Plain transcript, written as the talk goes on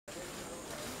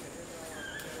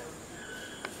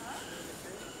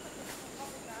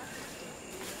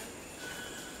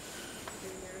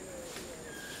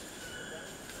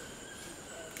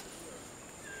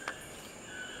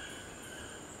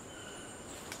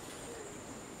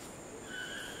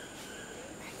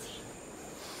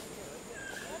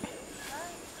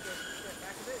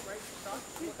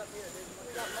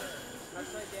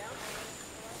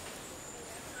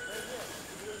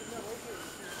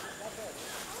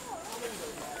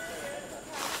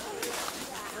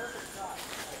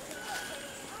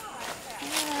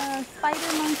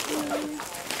spider monkeys.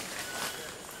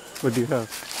 What do you have?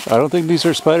 I don't think these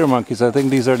are spider monkeys. I think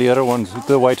these are the other ones with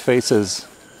the white faces.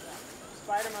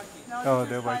 Spider monkeys. No, oh,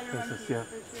 they're white faces, yeah.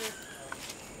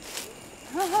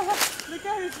 Look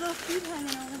at his little feet hanging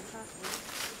over.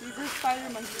 These are spider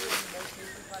monkeys.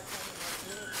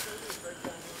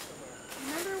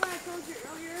 Remember when I told you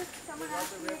earlier, someone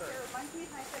asked me if there were monkeys,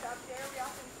 and I said up there we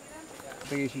often see them?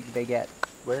 Where usually they get?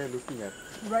 Where are you looking at?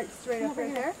 Right straight up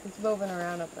right there. It's moving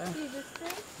around up there. See this tree?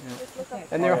 Yeah. Just look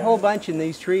up. And there are a whole bunch in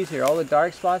these trees here. All the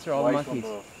dark spots are all the monkeys.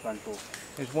 On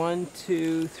There's 1,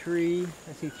 2, 3.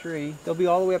 I see 3. They'll be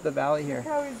all the way up the valley here. Look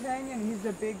how he's hanging. He's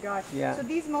a big guy. Yeah. So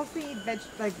these mostly eat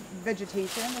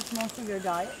vegetation. That's mostly their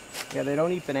diet. Yeah, they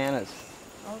don't eat bananas.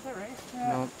 Oh, is that right? No.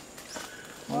 Yeah.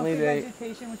 Only Mostly the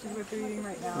vegetation, which is what they're eating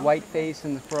right now. white face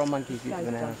and the pearl monkeys eat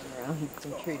bananas.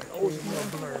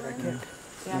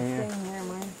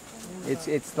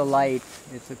 It's the light.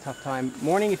 It's a tough time.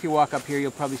 Morning, if you walk up here,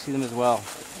 you'll probably see them as well.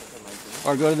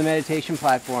 Or go to the meditation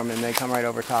platform and they come right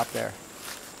over top there.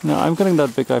 No, I'm getting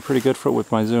that big guy pretty good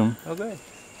with my zoom. Oh, good.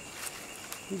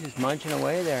 He's just munching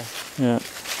away there. Yeah.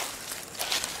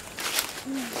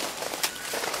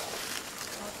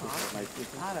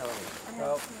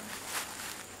 So,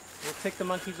 we'll pick the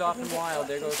monkeys off in wild.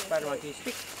 There goes spider monkeys.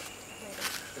 So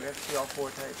we have to see all 4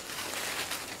 types.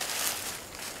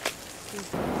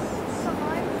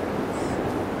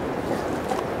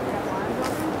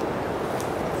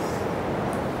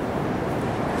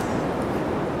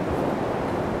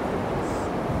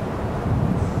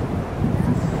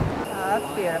 That's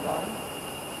beautiful.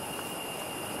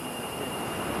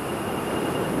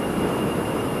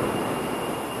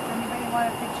 Anybody want a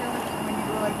picture with when you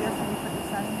go like this and you put the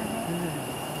sun in your hand?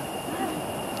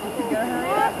 You gotta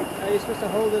hurry up. Are you supposed to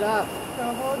hold it up? So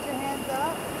hold your hands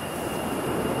up.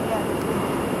 Yeah.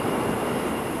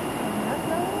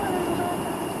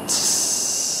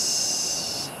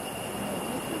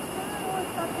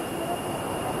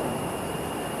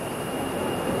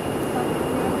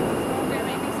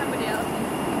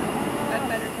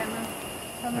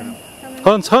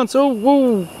 Hans, oh,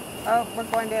 whoa! Oh, we're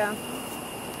going down.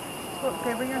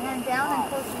 Okay, bring your hand down and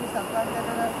close to yourself. Go up.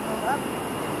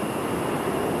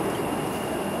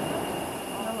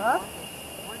 Go up.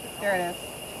 There it is.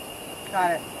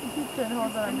 Got it.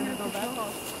 Hold on, I'm going to go back.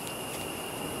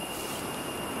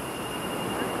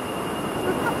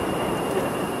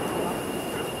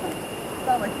 It's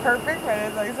not like perfect, but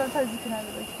it's like sometimes you can have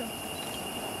it like so.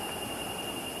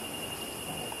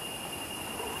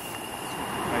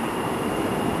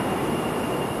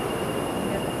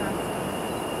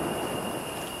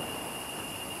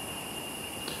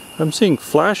 I'm seeing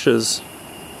flashes.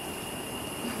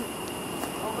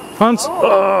 Hans!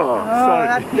 Oh, sorry.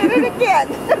 I did it again!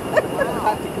 I'll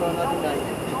have to go another night.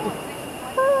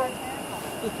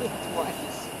 Twice.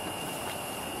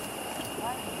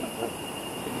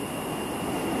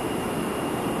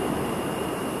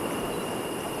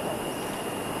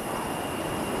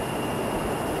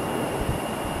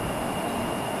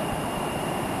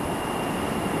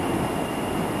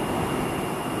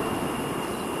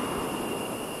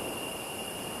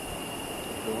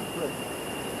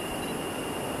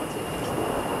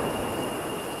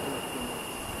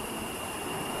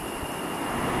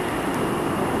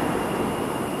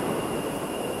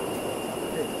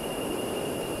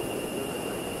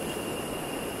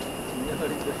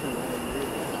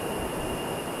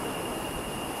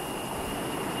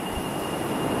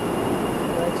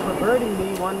 Thanks for birding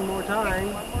me one more time.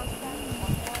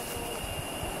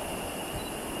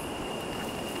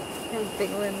 There's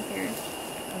big limbs here.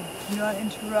 Do not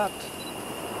interrupt.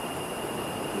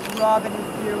 Robin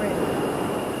is viewing.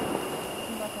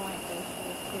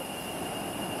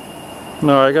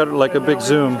 No, I got like a big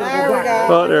zoom. There we go.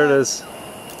 Oh, there it is.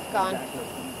 Gone.